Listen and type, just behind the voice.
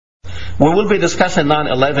We will be discussing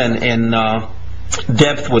 9/11 in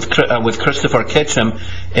depth with Christopher Kitchum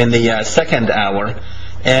in the second hour.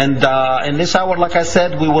 And in this hour, like I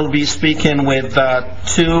said, we will be speaking with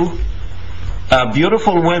two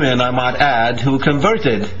beautiful women, I might add, who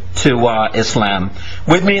converted to Islam.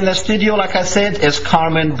 With me in the studio, like I said, is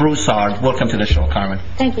Carmen Broussard. Welcome to the show, Carmen.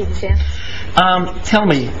 Thank you, Michelle. Tell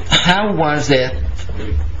me, how was it,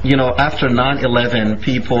 you know, after 9/11,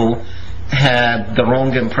 people had the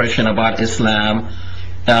wrong impression about Islam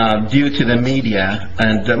due to the media,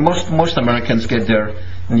 and most Americans get their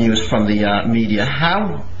news from the media.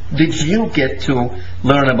 How did you get to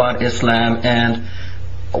learn about Islam, and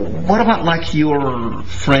what about like your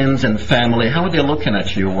friends and family? How are they looking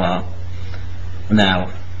at you now?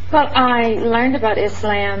 Well, I learned about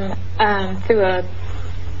Islam through a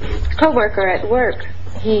co-worker at work.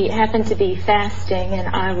 He happened to be fasting,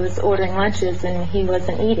 and I was ordering lunches, and he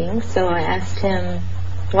wasn't eating, so I asked him,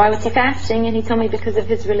 why was he fasting? And he told me because of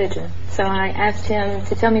his religion. So I asked him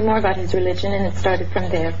to tell me more about his religion, and it started from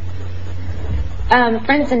there.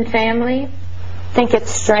 Friends and family think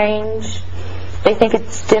it's strange. They think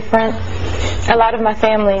it's different. A lot of my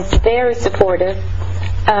family is very supportive,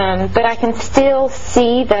 but I can still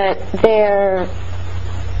see that they're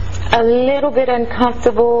a little bit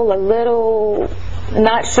uncomfortable, a little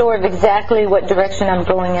not sure of exactly what direction I'm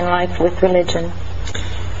going in life with religion.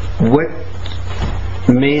 What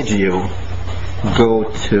made you go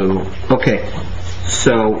to, okay,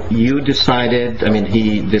 so you decided, I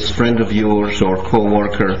mean, this friend of yours or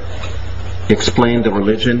co-worker explained the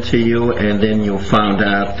religion to you, and then you found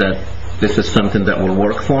out that this is something that will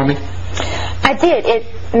work for me? I did. It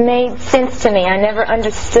made sense to me. I never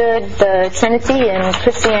understood the Trinity in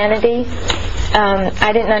Christianity.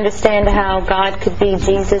 I didn't understand how God could be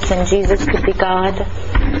Jesus and Jesus could be God.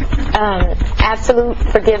 Absolute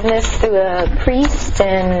forgiveness through a priest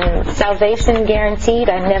and salvation guaranteed.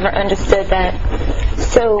 I never understood that.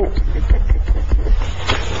 So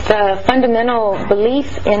the fundamental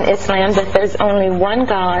belief in Islam that there's only one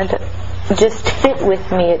God just fit with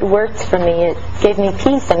me. It worked for me. It gave me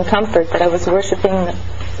peace and comfort that I was worshiping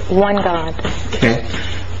one God. Okay.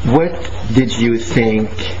 What did you think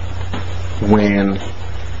when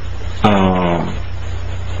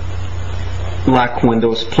like when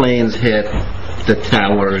those planes hit the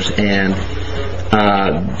towers and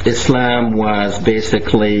Islam was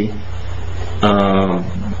basically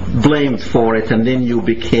blamed for it, and then you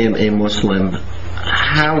became a Muslim?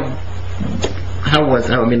 How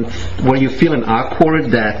was, I mean, were you feeling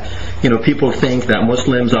awkward that, you know, people think that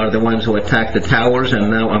Muslims are the ones who attacked the towers and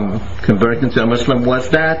now I'm converting to a Muslim? Was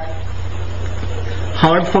that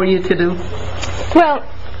hard for you to do? Well,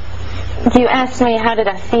 you asked me how did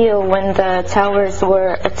I feel when the towers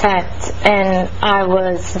were attacked, and I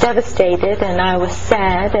was devastated, and I was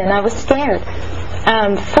sad, and I was scared.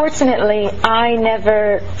 Fortunately, I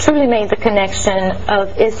never truly made the connection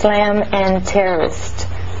of Islam and terrorists.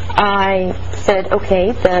 I said,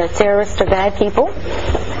 okay, the terrorists are bad people,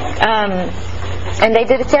 and they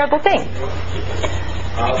did a terrible thing.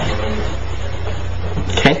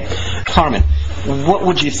 Okay. Carmen, what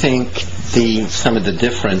would you think some of the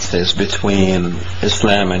differences between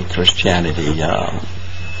Islam and Christianity,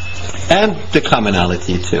 and the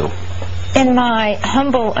commonality too? In my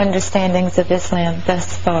humble understandings of Islam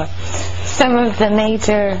thus far, some of the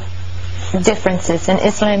major differences in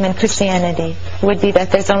Islam and Christianity would be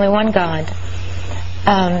that there's only one God.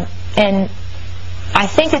 And I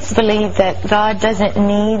think it's believed that God doesn't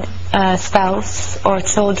need a spouse or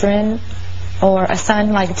children or a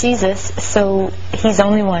son like Jesus, so He's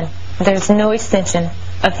only one. There's no extension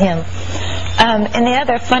of Him. And the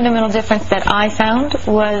other fundamental difference that I found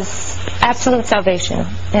was absolute salvation.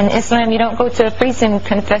 In Islam, you don't go to a priest and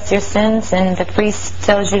confess your sins, and the priest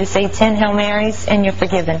tells you to say 10 Hail Marys and you're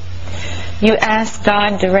forgiven. You ask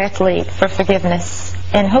God directly for forgiveness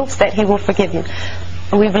in hopes that He will forgive you.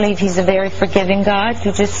 We believe He's a very forgiving God.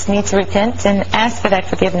 You just need to repent and ask for that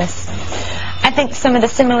forgiveness. I think some of the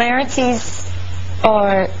similarities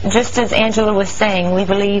are, just as Angela was saying, we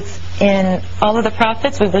believe in all of the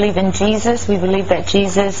prophets, we believe in Jesus, we believe that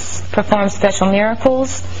Jesus performed special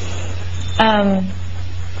miracles, and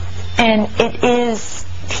it is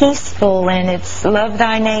peaceful, and it's love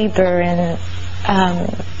thy neighbor, and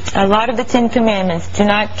a lot of the 10 Commandments: do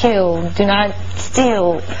not kill, do not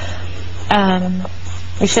steal,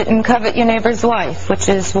 you shouldn't covet your neighbor's wife, which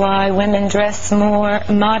is why women dress more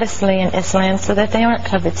modestly in Islam, so that they aren't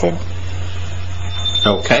coveted.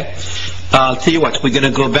 Okay. I'll tell you what, we're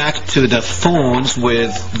going to go back to the phones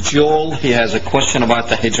with Joel. He has a question about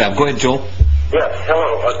the hijab. Go ahead, Joel. Yes,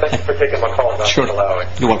 hello. Thank you for taking my call, Dr. Sure. Malawi.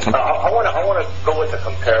 You're welcome. I want to go with the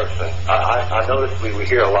comparison. I noticed we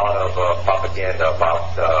hear a lot of propaganda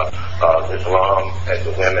about Islam and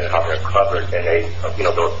the women, how they're covered, and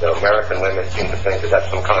the American women seem to think that that's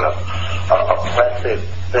some kind of oppressive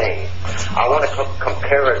thing. I want to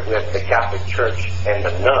compare it with the Catholic Church and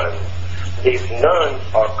the nuns. These nuns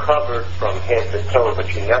are covered from head to toe, but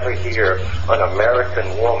you never hear an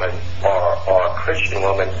American woman or a Christian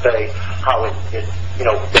woman say how it's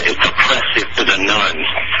oppressive to the nuns.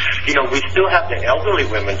 We still have the elderly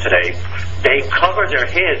women today. They cover their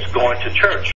heads going to church.